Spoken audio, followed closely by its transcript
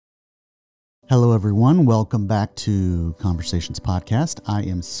Hello, everyone. Welcome back to Conversations Podcast. I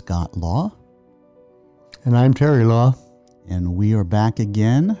am Scott Law. And I'm Terry Law. And we are back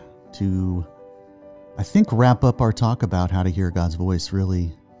again to, I think, wrap up our talk about how to hear God's voice.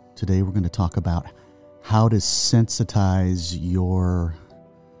 Really, today we're going to talk about how to sensitize your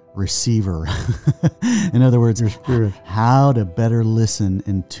receiver. In other words, your spirit. How to better listen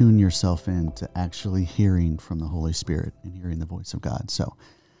and tune yourself in to actually hearing from the Holy Spirit and hearing the voice of God. So,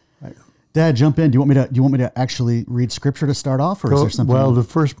 right. Dad, jump in. Do you want me to actually read scripture to start off, or is there something? Well, the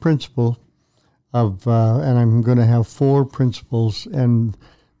first principle of, and I'm going to have 4 principles, and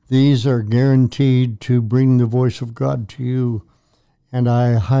these are guaranteed to bring the voice of God to you, and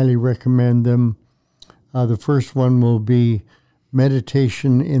I highly recommend them. The first one will be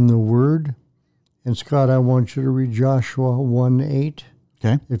meditation in the Word. And Scott, I want you to read Joshua 1:8,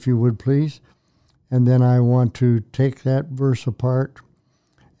 okay, if you would please. And then I want to take that verse apart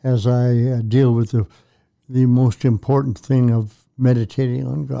as I deal with the most important thing of meditating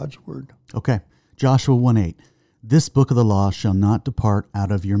on God's Word. Okay. Joshua 1:8. This book of the law shall not depart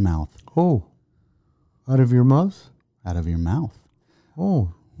out of your mouth. Oh, out of your mouth? Out of your mouth.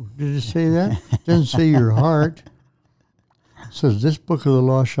 Oh, did it say that? It doesn't say your heart. It says, this book of the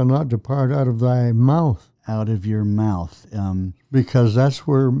law shall not depart out of thy mouth. Out of your mouth. Because that's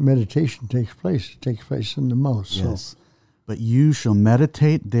where meditation takes place. It takes place in the mouth. Yes. So. But you shall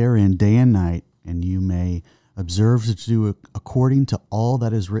meditate therein day and night, and you may observe to do according to all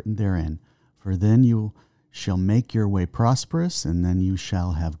that is written therein. For then you shall make your way prosperous, and then you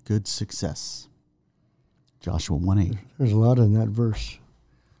shall have good success. Joshua 1:8. There's a lot in that verse.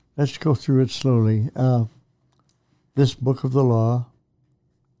 Let's go through it slowly. This book of the law,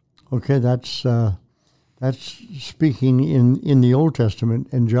 okay, that's speaking in the Old Testament.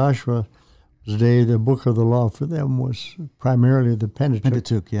 In Joshua's day, the book of the law for them was primarily the Pentateuch.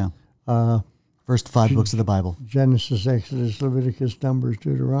 Pentateuch, yeah. First 5 books of the Bible. Genesis, Exodus, Leviticus, Numbers,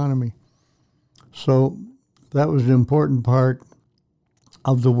 Deuteronomy. So that was an important part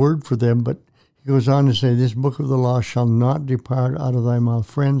of the word for them. But he goes on to say, this book of the law shall not depart out of thy mouth.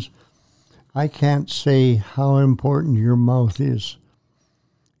 Friends, I can't say how important your mouth is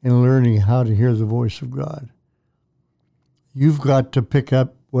in learning how to hear the voice of God. You've got to pick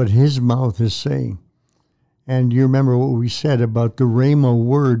up what his mouth is saying. And you remember what we said about the Rhema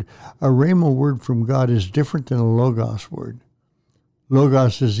word. A Rhema word from God is different than a Logos word.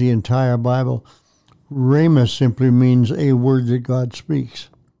 Logos is the entire Bible. Rhema simply means a word that God speaks.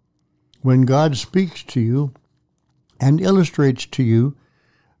 When God speaks to you and illustrates to you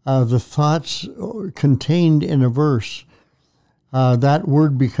the thoughts contained in a verse, that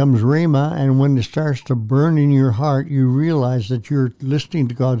word becomes rhema, and when it starts to burn in your heart, you realize that you're listening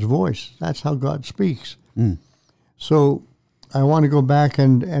to God's voice. That's how God speaks. So I want to go back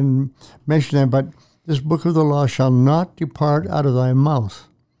and mention that, but this book of the law shall not depart out of thy mouth,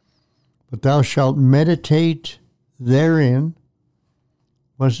 but thou shalt meditate therein.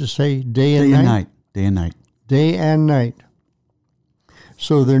 What does it say? Day and night? Day and night. Day and night.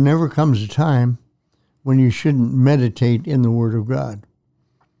 So there never comes a time when you shouldn't meditate in the Word of God.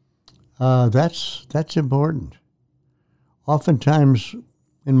 That's important. Oftentimes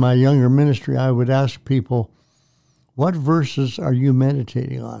in my younger ministry, I would ask people, what verses are you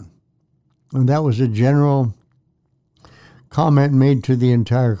meditating on? And that was a general comment made to the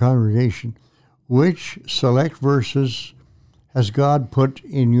entire congregation. Which select verses has God put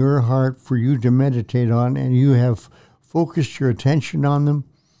in your heart for you to meditate on, and you have focused your attention on them?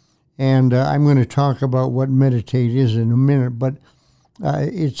 And I'm going to talk about what meditate is in a minute, but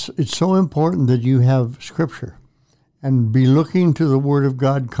it's so important that you have Scripture and be looking to the Word of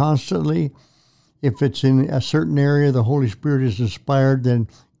God constantly. If it's in a certain area the Holy Spirit is inspired, then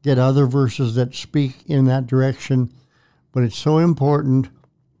get other verses that speak in that direction. But it's so important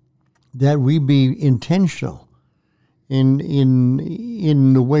that we be intentional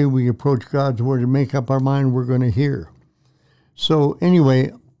in the way we approach God's Word and make up our mind we're going to hear. So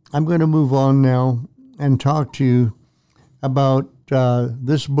anyway, I'm going to move on now and talk to you about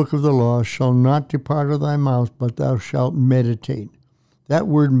this book of the law shall not depart of thy mouth, but thou shalt meditate. That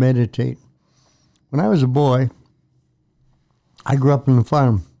word meditate. When I was a boy, I grew up on a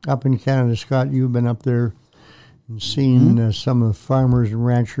farm up in Canada. Scott, you've been up there and seen some of the farmers and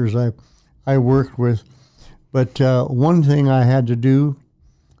ranchers I worked with. But one thing I had to do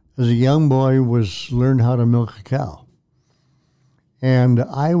as a young boy was learn how to milk a cow. And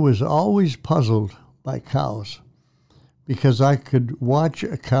I was always puzzled by cows because I could watch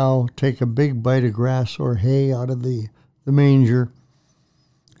a cow take a big bite of grass or hay out of the manger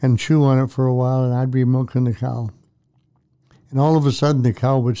and chew on it for a while, and I'd be milking the cow. And all of a sudden, the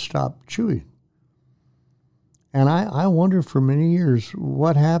cow would stop chewing. And I wondered for many years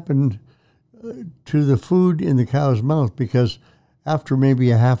what happened to the food in the cow's mouth, because after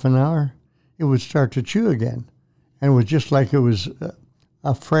maybe a half an hour, it would start to chew again. And it was just like it was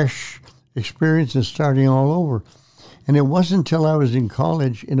a fresh experience and starting all over. And it wasn't until I was in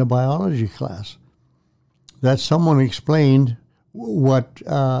college in a biology class that someone explained what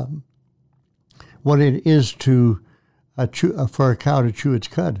it is to for a cow to chew its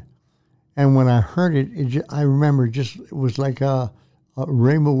cud. And when I heard it, I remember it was like a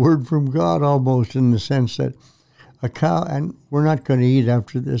rhema word from God almost, in the sense that a cow, and we're not going to eat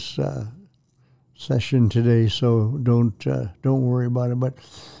after this session today, so don't worry about it. But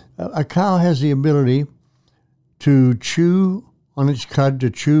a cow has the ability to chew on its cud, to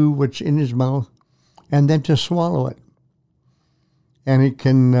chew what's in his mouth, and then to swallow it. And it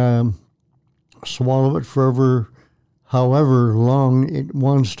can swallow it forever, however long it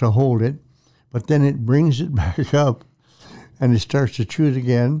wants to hold it, but then it brings it back up and it starts to chew it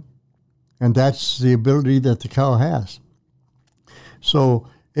again, and that's the ability that the cow has. So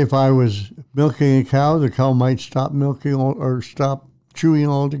if I was milking a cow, the cow might stop milking or stop chewing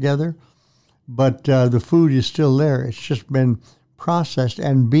altogether, but the food is still there. It's just been processed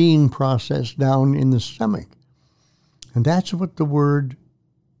and being processed down in the stomach. And that's what the word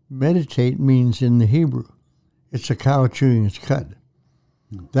meditate means in the Hebrew. It's a cow chewing its cud.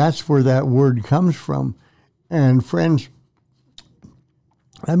 That's where that word comes from. And friends,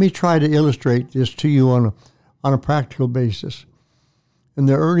 let me try to illustrate this to you on a practical basis. In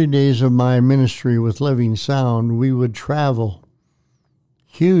the early days of my ministry with Living Sound, we would travel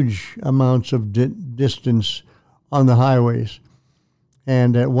huge amounts of distance on the highways.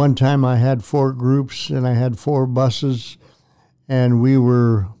 And at one time I had 4 groups and I had 4 buses, and we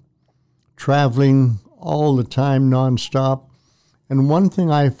were traveling all the time nonstop. And one thing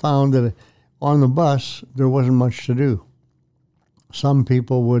I found, that on the bus there wasn't much to do. Some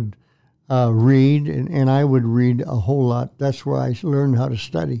people would read, and I would read a whole lot. That's where I learned how to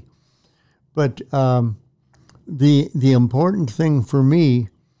study. But the important thing for me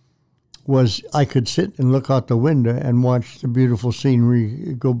was I could sit and look out the window and watch the beautiful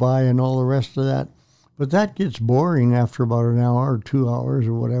scenery go by and all the rest of that. But that gets boring after about an hour or 2 hours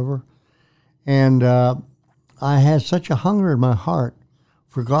or whatever. And I had such a hunger in my heart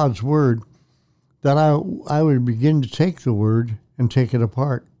for God's Word that I would begin to take the Word and take it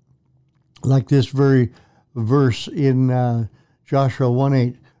apart. Like this very verse in Joshua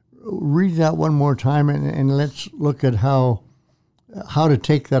 1:8. Read that one more time, and let's look at how to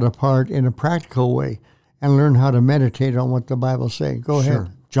take that apart in a practical way and learn how to meditate on what the Bible's saying. Go ahead.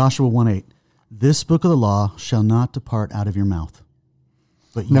 Joshua 1:8. This book of the law shall not depart out of your mouth.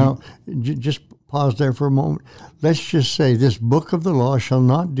 But now, just pause there for a moment. Let's just say this book of the law shall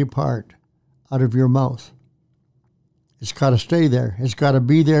not depart out of your mouth. It's got to stay there. It's got to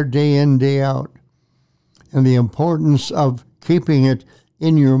be there day in, day out. And the importance of keeping it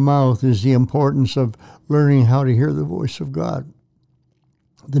in your mouth is the importance of learning how to hear the voice of God.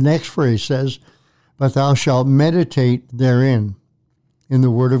 The next phrase says, but thou shalt meditate therein, in the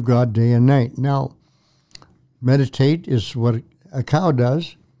word of God day and night. Now, meditate is what a cow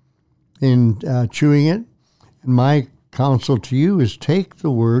does in chewing it. And my counsel to you is take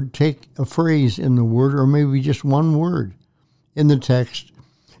the word, take a phrase in the word, or maybe just one word in the text,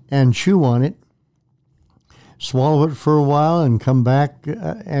 and chew on it. Swallow it for a while and come back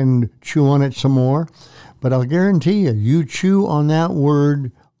and chew on it some more. But I'll guarantee you chew on that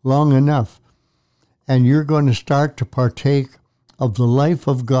word long enough, and you're going to start to partake of the life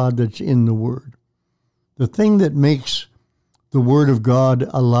of God that's in the Word. The thing that makes the Word of God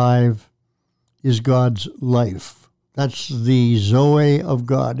alive is God's life. That's the Zoe of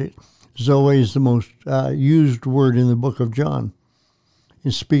God. Zoe is the most used word in the book of John.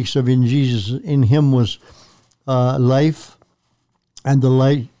 It speaks of in Jesus, in him was life, and the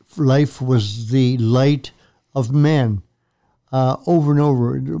life was the light of men. Over and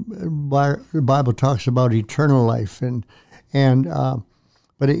over, the Bible talks about eternal life,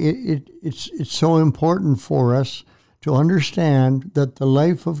 but it's so important for us to understand that the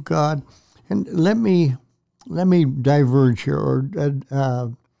life of God. And let me diverge here, or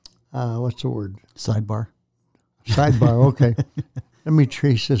what's the word? Sidebar. Sidebar. Okay. Let me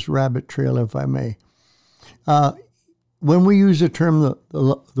trace this rabbit trail, if I may. When we use the term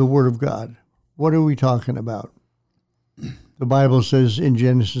the Word of God, what are we talking about? The Bible says in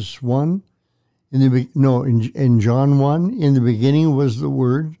Genesis 1, in John 1, in the beginning was the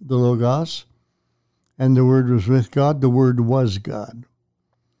Word, the Logos, and the Word was with God. The Word was God.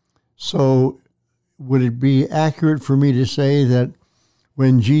 So would it be accurate for me to say that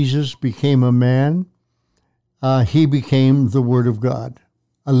when Jesus became a man, he became the Word of God,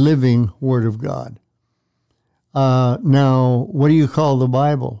 a living Word of God. Now, what do you call the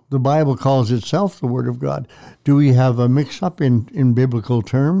Bible? The Bible calls itself the Word of God. Do we have a mix-up in biblical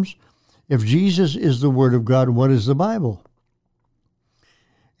terms? If Jesus is the Word of God, what is the Bible?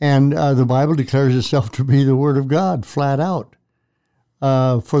 And the Bible declares itself to be the Word of God, flat out.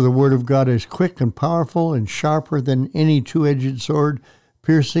 For the Word of God is quick and powerful and sharper than any two-edged sword,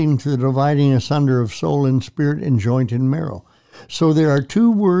 piercing to the dividing asunder of soul and spirit and joint and marrow. So there are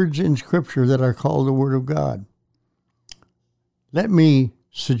two words in Scripture that are called the Word of God. Let me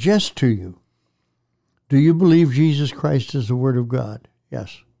suggest to you, do you believe Jesus Christ is the Word of God?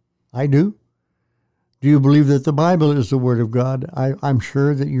 Yes, I do. Do you believe that the Bible is the Word of God? I'm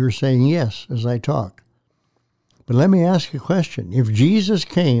sure that you're saying yes as I talk. But let me ask you a question. If Jesus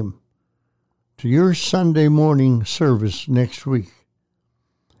came to your Sunday morning service next week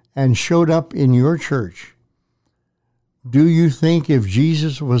and showed up in your church, do you think if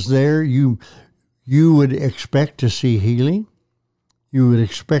Jesus was there, you would expect to see healing? You would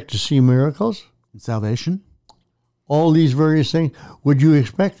expect to see miracles? Salvation? All these various things. Would you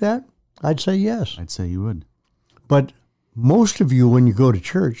expect that? I'd say yes. I'd say you would. But most of you, when you go to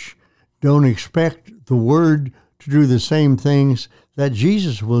church, don't expect the Word to do the same things that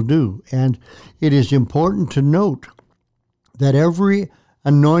Jesus will do. And it is important to note that every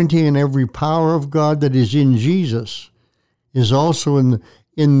anointing and every power of God that is in Jesus is also in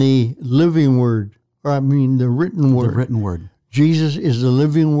the living Word, or the written Word. The written Word. Jesus is the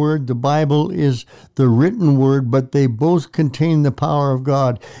living Word, the Bible is the written Word, but they both contain the power of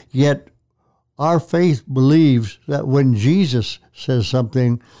God. Yet our faith believes that when Jesus says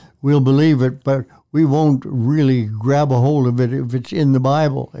something, we'll believe it, but we won't really grab a hold of it if it's in the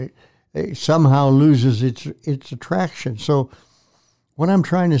Bible. It somehow loses its attraction. So what I'm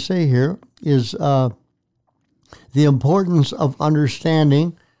trying to say here is the importance of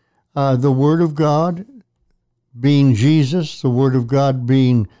understanding the Word of God being Jesus, the Word of God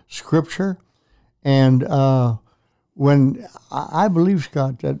being Scripture. And when I believe,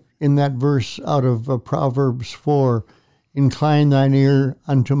 Scott, that in that verse out of Proverbs 4, incline thine ear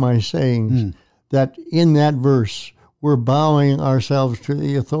unto my sayings, that in that verse we're bowing ourselves to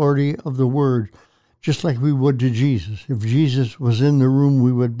the authority of the Word, just like we would to Jesus. If Jesus was in the room,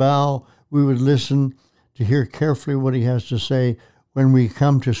 we would bow, we would listen to hear carefully what he has to say. When we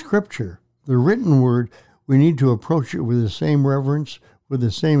come to Scripture, the written Word, we need to approach it with the same reverence, with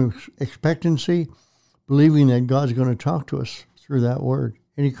the same expectancy, believing that God's going to talk to us through that Word.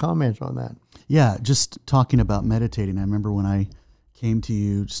 Any comments on that? Yeah, just talking about meditating. I remember when I came to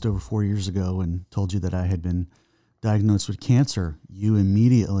you just over 4 years ago and told you that I had been diagnosed with cancer, you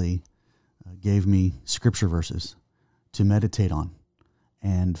immediately gave me scripture verses to meditate on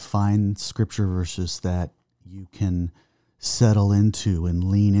and find scripture verses that you can settle into and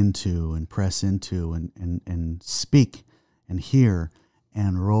lean into and press into and speak and hear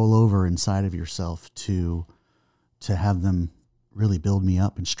and roll over inside of yourself to have them really build me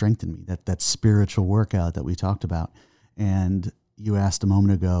up and strengthen me, that spiritual workout that we talked about. And you asked a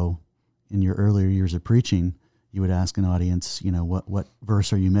moment ago, in your earlier years of preaching, you would ask an audience, what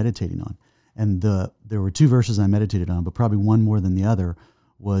verse are you meditating on? And there were two verses I meditated on, but probably one more than the other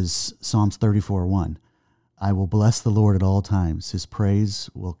was Psalms 34:1. I will bless the Lord at all times. His praise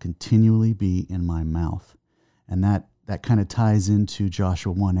will continually be in my mouth. And that kind of ties into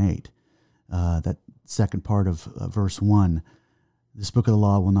Joshua 1:8, that second part of verse 1. This book of the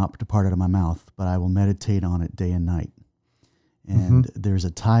law will not depart out of my mouth, but I will meditate on it day and night. And there's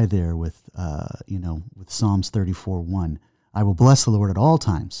a tie there with Psalms 34:1. I will bless the Lord at all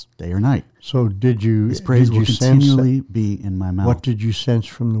times, day or night. So His praise will continually be in my mouth. What did you sense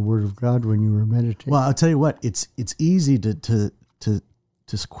from the Word of God when you were meditating? Well, I'll tell you what, it's easy to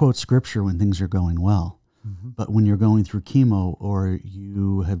quote scripture when things are going well. But when you're going through chemo, or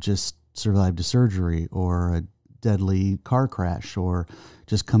you have just survived a surgery or a deadly car crash, or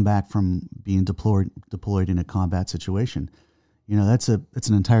just come back from being deployed in a combat situation, that's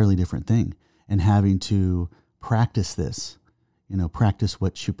an entirely different thing. And having to practice this, practice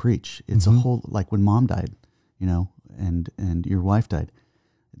what you preach. It's a whole, like when Mom died, and your wife died.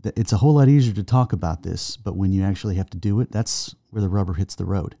 It's a whole lot easier to talk about this, but when you actually have to do it, that's where the rubber hits the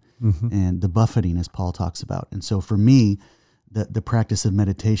road. And the buffeting, as Paul talks about. And so for me, the practice of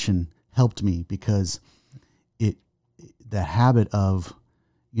meditation helped me, because the habit of,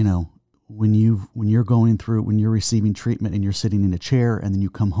 when you're receiving treatment and you're sitting in a chair, and then you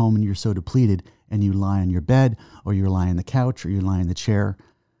come home and you're so depleted and you lie on your bed, or you lie on the couch, or you lie in the chair,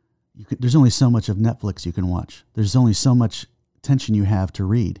 there's only so much of Netflix you can watch. There's only so much attention you have to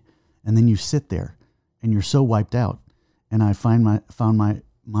read. And then you sit there and you're so wiped out. And I found my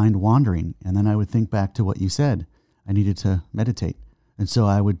mind wandering, and then I would think back to what you said. I needed to meditate. And so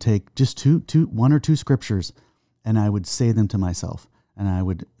I would take just one or two scriptures, and I would say them to myself, and I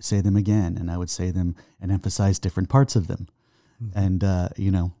would say them again, and I would say them and emphasize different parts of them, and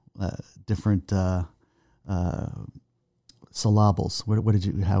different syllables.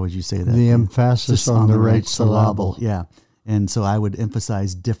 How would you say that? The emphasis on the right syllable. Yeah. And so I would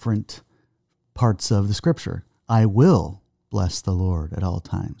emphasize different parts of the scripture. I will bless the Lord at all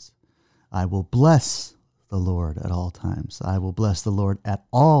times. I will bless the Lord at all times. I will bless the Lord at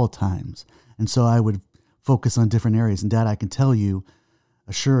all times. And so I would focus on different areas. And Dad, I can tell you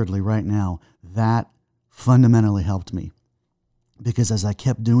assuredly right now, that fundamentally helped me, because as I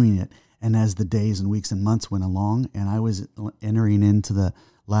kept doing it, and as the days and weeks and months went along, and I was entering into the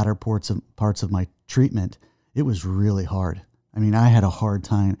latter parts of my treatment, it was really hard. I mean, I had a hard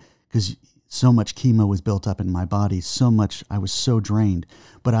time because so much chemo was built up in my body, so much, I was so drained.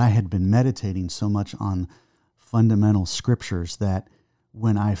 But I had been meditating so much on fundamental scriptures that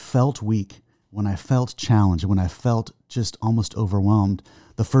when I felt weak, when I felt challenged, when I felt just almost overwhelmed,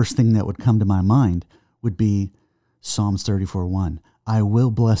 the first thing that would come to my mind would be Psalms 34:1. I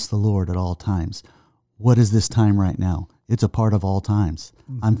will bless the Lord at all times. What is this time right now? It's a part of all times.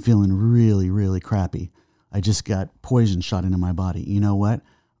 Mm-hmm. I'm feeling really, really crappy. I just got poison shot into my body. You know what?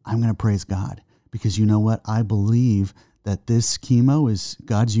 I'm going to praise God, because you know what? I believe that this chemo is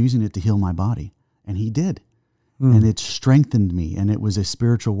God's using it to heal my body. And he did. And it strengthened me, and it was a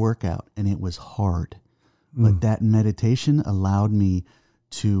spiritual workout, and it was hard. But that meditation allowed me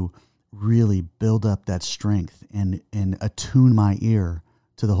to really build up that strength and attune my ear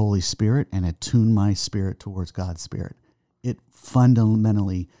to the Holy Spirit and attune my spirit towards God's Spirit. It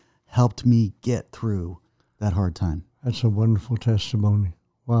fundamentally helped me get through that hard time. That's a wonderful testimony.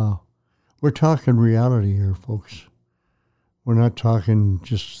 Wow. We're talking reality here, folks. We're not talking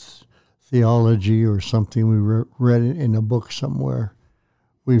just theology or something we read in a book somewhere.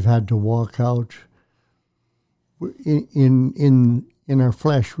 We've had to walk out in our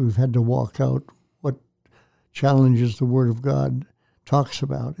flesh. We've had to walk out what challenges the Word of God talks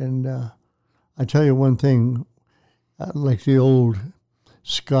about. And I tell you one thing, like the old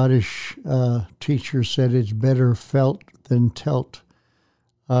Scottish teacher said, it's better felt than telt.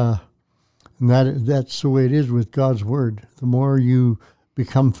 And that's the way it is with God's Word. The more you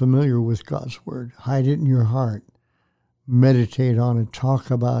become familiar with God's Word, hide it in your heart, meditate on it,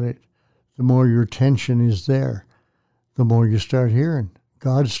 talk about it, the more your attention is there, the more you start hearing.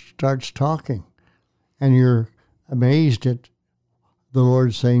 God starts talking, and you're amazed at the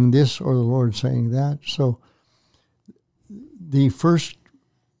Lord saying this or the Lord saying that. So the first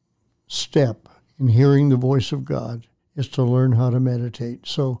step in hearing the voice of God is to learn how to meditate.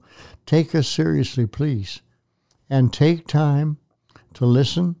 So take us seriously, please, and take time to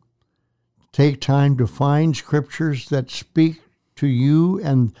listen. Take time to find scriptures that speak to you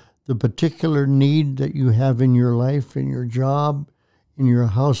and the particular need that you have in your life, in your job, in your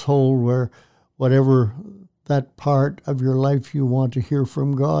household, where whatever that part of your life you want to hear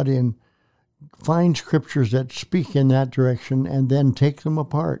from God in. Find scriptures that speak in that direction and then take them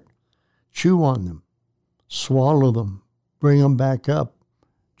apart. Chew on them. Swallow them. Bring them back up.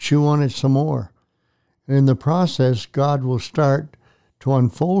 Chew on it some more. And in the process, God will start to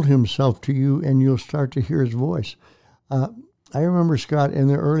unfold himself to you, and you'll start to hear his voice. I remember, Scott, in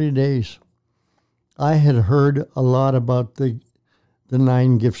the early days, I had heard a lot about the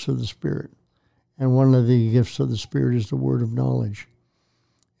 9 gifts of the Spirit. And one of the gifts of the Spirit is the word of knowledge.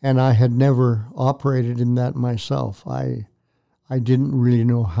 And I had never operated in that myself. I didn't really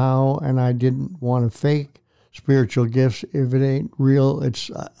know how, and I didn't want to fake spiritual gifts. If it ain't real,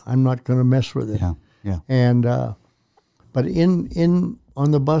 I'm not going to mess with it. Yeah. And but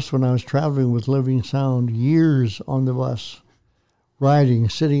on the bus when I was traveling with Living Sound, years on the bus, riding,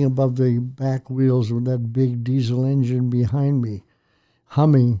 sitting above the back wheels with that big diesel engine behind me,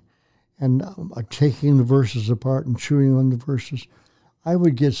 humming, and taking the verses apart and chewing on the verses, I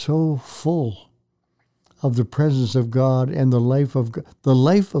would get so full of the presence of God and the life of God. The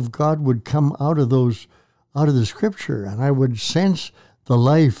life of God would come out of the scripture, and I would sense the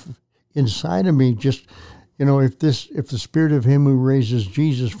life inside of me. Just, if the Spirit of him who raises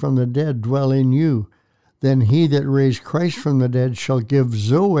Jesus from the dead dwell in you, then he that raised Christ from the dead shall give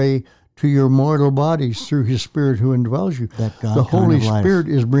Zoe to your mortal bodies through his Spirit who indwells you. That God the Holy kind of Spirit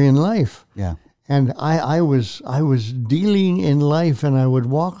is bringing life. Yeah. And I was dealing in life, and I would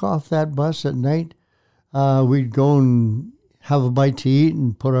walk off that bus at night. We'd go and have a bite to eat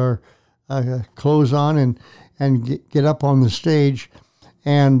and put our clothes on and get up on the stage.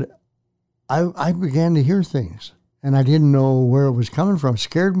 And I began to hear things, and I didn't know where it was coming from. It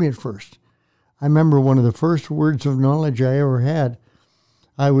scared me at first. I remember one of the first words of knowledge I ever had.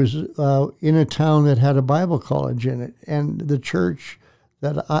 I was in a town that had a Bible college in it, and the church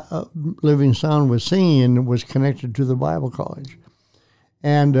that Living Sound was singing in was connected to the Bible college.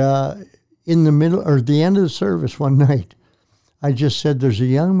 And in the middle, or the end of the service one night, I just said, there's a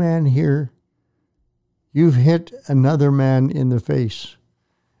young man here. You've hit another man in the face,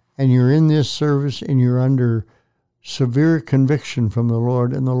 and you're in this service, and you're under severe conviction from the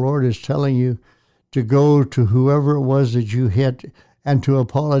Lord, and the Lord is telling you to go to whoever it was that you hit and to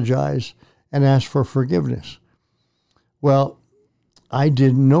apologize and ask for forgiveness. Well, I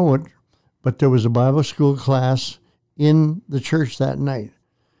didn't know it, but there was a Bible school class in the church that night.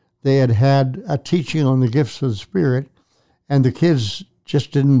 They had a teaching on the gifts of the Spirit, and the kids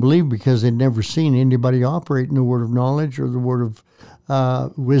just didn't believe because they'd never seen anybody operate in the word of knowledge or the word of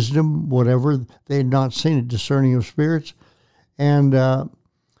wisdom, whatever. They had not seen it, discerning of spirits. And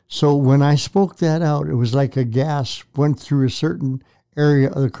so when I spoke that out, it was like a gas went through a certain area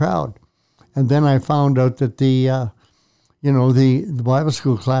of the crowd. And then I found out that the Bible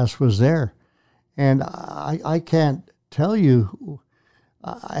school class was there. And I can't tell you,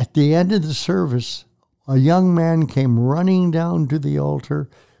 at the end of the service, a young man came running down to the altar,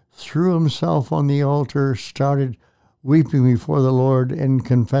 threw himself on the altar, started weeping before the Lord and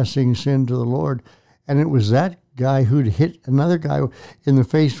confessing sin to the Lord. And it was that guy who'd hit another guy in the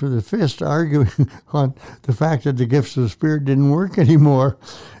face with a fist, arguing on the fact that the gifts of the Spirit didn't work anymore.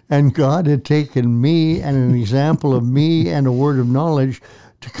 And God had taken me and an example of me and a word of knowledge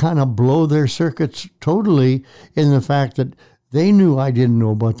to kind of blow their circuits totally in the fact that they knew I didn't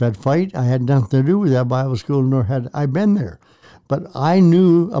know about that fight. I had nothing to do with that Bible school, nor had I been there. But I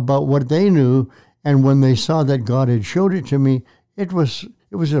knew about what they knew, and when they saw that God had showed it to me, it was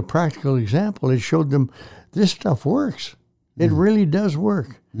a practical example. It showed them this stuff works. It really does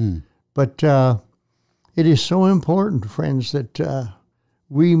work. But it is so important, friends, that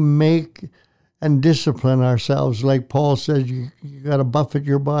we make and discipline ourselves. Like Paul says, you got to buffet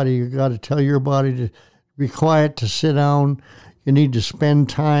your body. You got to tell your body to be quiet, to sit down. You need to spend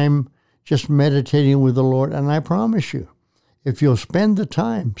time just meditating with the Lord. And I promise you, if you'll spend the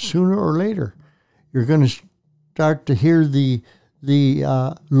time, sooner or later, you're going to start to hear the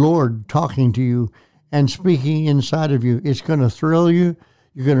Lord talking to you and speaking inside of you. It's going to thrill you.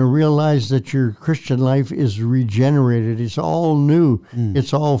 You're going to realize that your Christian life is regenerated. It's all new.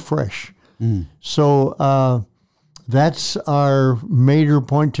 It's all fresh. So that's our major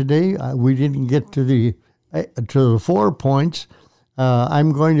point today. We didn't get to the 4 points.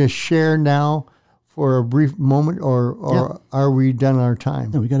 I'm going to share now for a brief moment, or are we done our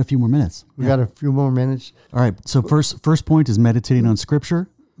time? No, we got a few more minutes. We got a few more minutes. All right. So first point is meditating on Scripture.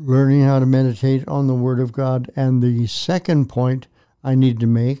 Learning how to meditate on the Word of God. And the second point I need to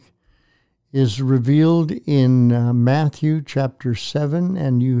make is revealed in Matthew chapter 7,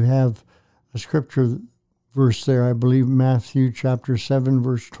 and you have a scripture verse there, I believe, Matthew chapter 7,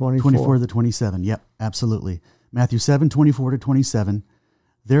 verse 24. 24 to 27, yep, absolutely. Matthew 7, 24 to 27.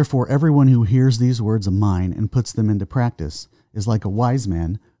 Therefore, everyone who hears these words of mine and puts them into practice is like a wise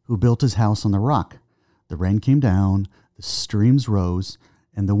man who built his house on the rock. The rain came down, the streams rose,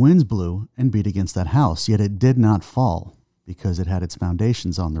 and the winds blew and beat against that house, yet it did not fall, because it had its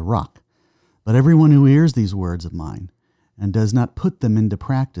foundations on the rock. But everyone who hears these words of mine and does not put them into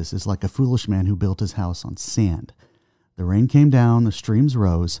practice is like a foolish man who built his house on sand. The rain came down, the streams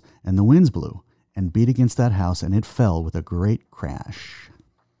rose, and the winds blew and beat against that house, and it fell with a great crash.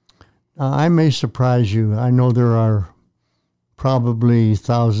 I may surprise you. I know there are probably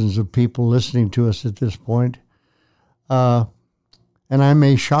thousands of people listening to us at this point. And I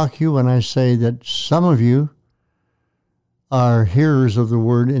may shock you when I say that some of you are hearers of the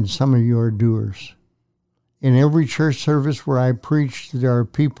word and some of you are doers. In every church service where I preach, there are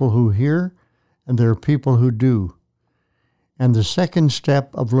people who hear and there are people who do. And the second step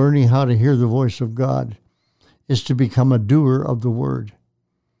of learning how to hear the voice of God is to become a doer of the word.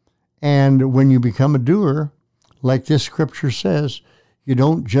 And when you become a doer, like this scripture says, you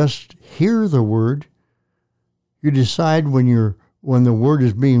don't just hear the word. You decide when the word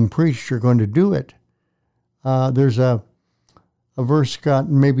is being preached, you're going to do it. There's a verse, Scott,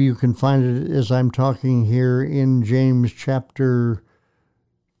 maybe you can find it as I'm talking here in James chapter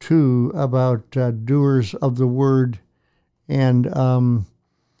 2 about doers of the word. And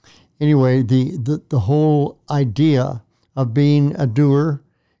anyway, the whole idea of being a doer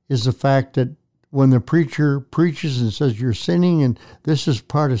is the fact that when the preacher preaches and says you're sinning and this is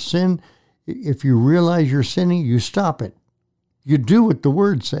part of sin, if you realize you're sinning, you stop it. You do what the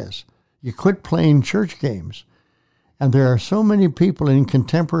word says. You quit playing church games. And there are so many people in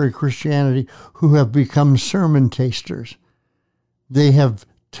contemporary Christianity who have become sermon tasters. They have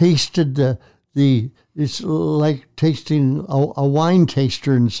tasted it's like tasting a wine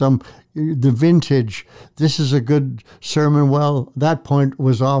taster in the vintage. This is a good sermon. Well, that point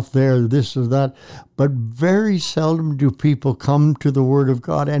was off there, this or that. But very seldom do people come to the Word of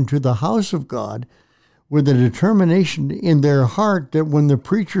God and to the house of God with a determination in their heart that when the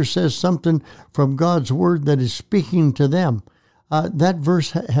preacher says something from God's Word that is speaking to them. That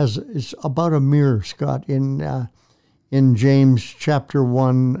verse is about a mirror, Scott, in James chapter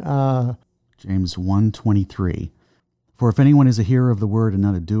 1. James 1:23. For if anyone is a hearer of the word and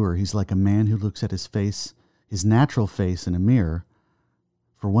not a doer, he's like a man who looks at his face, his natural face in a mirror.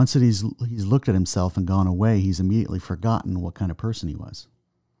 For once that he's looked at himself and gone away, he's immediately forgotten what kind of person he was.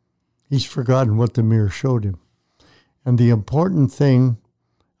 He's forgotten what the mirror showed him. And the important thing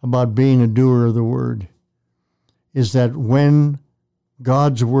about being a doer of the word is that when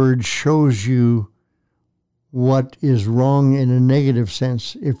God's word shows you what is wrong in a negative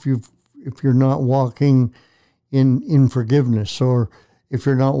sense, if you're not walking in forgiveness, or if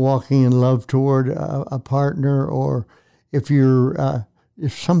you're not walking in love toward a partner, or if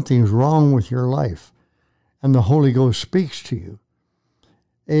something's wrong with your life and the Holy Ghost speaks to you,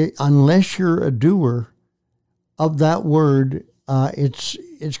 unless you're a doer of that word, it's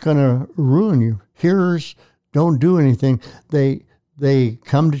going to ruin you. Hearers don't do anything. They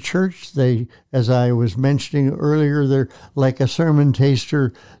come to church. They, as I was mentioning earlier, they're like a sermon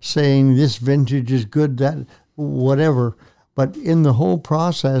taster saying this vintage is good, that whatever. But in the whole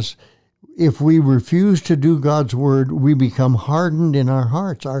process, if we refuse to do God's word, we become hardened in our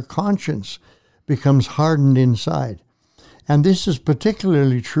hearts. Our conscience becomes hardened inside. And this is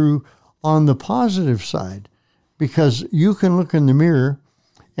particularly true on the positive side, because you can look in the mirror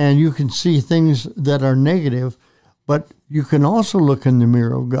and you can see things that are negative, but you can also look in the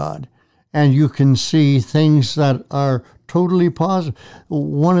mirror of God and you can see things that are totally positive.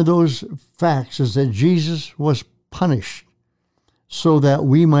 One of those facts is that Jesus was punished so that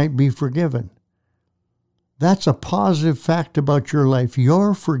we might be forgiven. That's a positive fact about your life.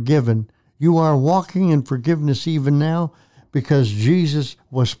 You're forgiven. You are walking in forgiveness even now because Jesus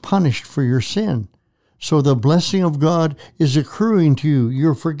was punished for your sin. So the blessing of God is accruing to you.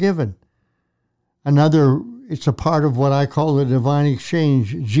 You're forgiven. It's a part of what I call the divine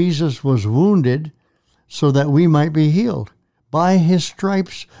exchange. Jesus was wounded so that we might be healed. By his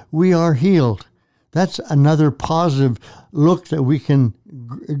stripes, we are healed. That's another positive look that we can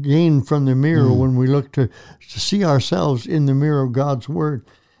gain from the mirror when we look to see ourselves in the mirror of God's word.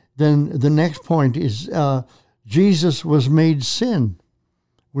 Then the next point is Jesus was made sin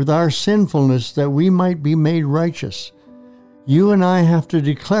with our sinfulness that we might be made righteous. You and I have to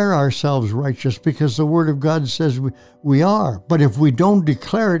declare ourselves righteous because the Word of God says we are. But if we don't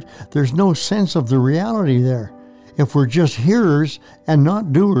declare it, there's no sense of the reality there. If we're just hearers and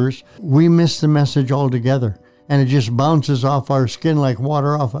not doers, we miss the message altogether. And it just bounces off our skin like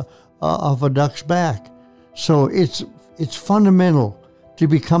water off a duck's back. So it's fundamental to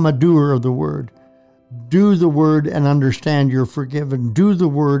become a doer of the Word. Do the Word and understand you're forgiven. Do the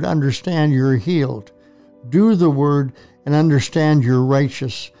Word, understand you're healed. Do the Word and understand you're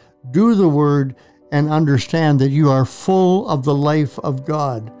righteous. Do the Word and understand that you are full of the life of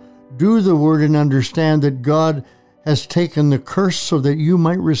God. Do the Word and understand that God has taken the curse so that you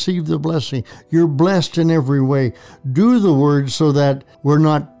might receive the blessing. You're blessed in every way. Do the Word so that we're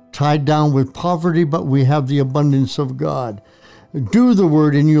not tied down with poverty, but we have the abundance of God. Do the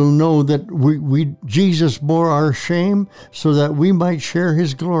Word and you'll know that Jesus bore our shame so that we might share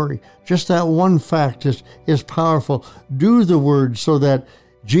his glory. Just that one fact is powerful. Do the Word so that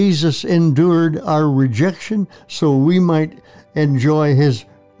Jesus endured our rejection so we might enjoy his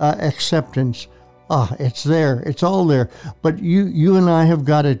acceptance. It's there. It's all there. But you and I have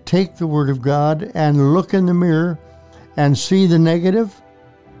got to take the Word of God and look in the mirror and see the negative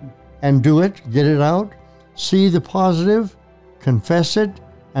and do it, get it out. See the positive, confess it,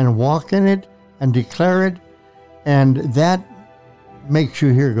 and walk in it, and declare it, and that makes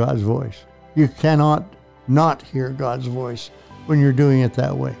you hear God's voice. You cannot not hear God's voice when you're doing it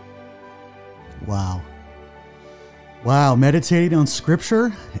that way. Wow. Meditating on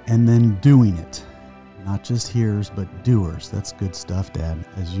Scripture and then doing it. Not just hearers, but doers. That's good stuff, Dad,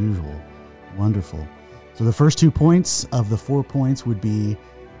 as usual. Wonderful. So the first 2 points of the 4 points would be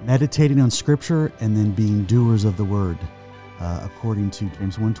meditating on Scripture and then being doers of the Word. According to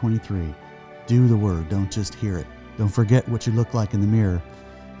James 1:23, do the Word, don't just hear it. Don't forget what you look like in the mirror.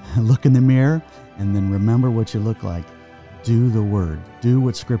 Look in the mirror and then remember what you look like. do the word. Do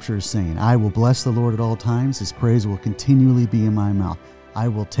what Scripture is saying. I will bless the Lord at all times. His praise will continually be in my mouth. I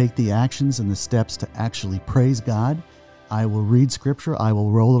will take the actions and the steps to actually praise God. I will read Scripture. I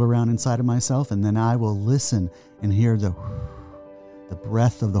will roll it around inside of myself, and then I will listen and hear the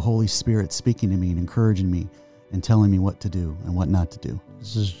breath of the Holy Spirit speaking to me and encouraging me and telling me what to do and what not to do.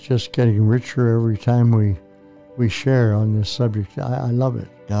 This is just getting richer every time we share on this subject. I love it.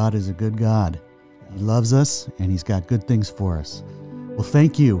 God is a good God. He loves us, and He's got good things for us. Well,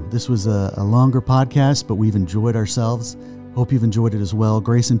 thank you. This was a longer podcast, but we've enjoyed ourselves. Hope you've enjoyed it as well.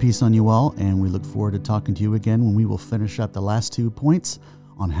 Grace and peace on you all, and we look forward to talking to you again when we will finish up the last 2 points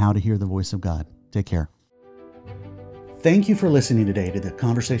on how to hear the voice of God. Take care. Thank you for listening today to the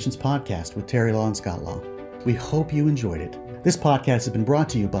Conversations Podcast with Terry Law and Scott Law. We hope you enjoyed it. This podcast has been brought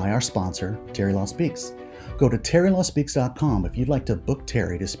to you by our sponsor, Terry Law Speaks. Go to terrylawspeaks.com if you'd like to book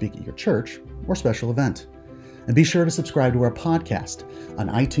Terry to speak at your church or special event. And be sure to subscribe to our podcast on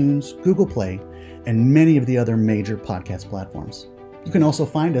iTunes, Google Play, and many of the other major podcast platforms. You can also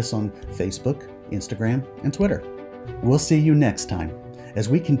find us on Facebook, Instagram, and Twitter. We'll see you next time as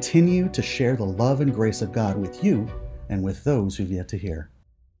we continue to share the love and grace of God with you and with those who've yet to hear.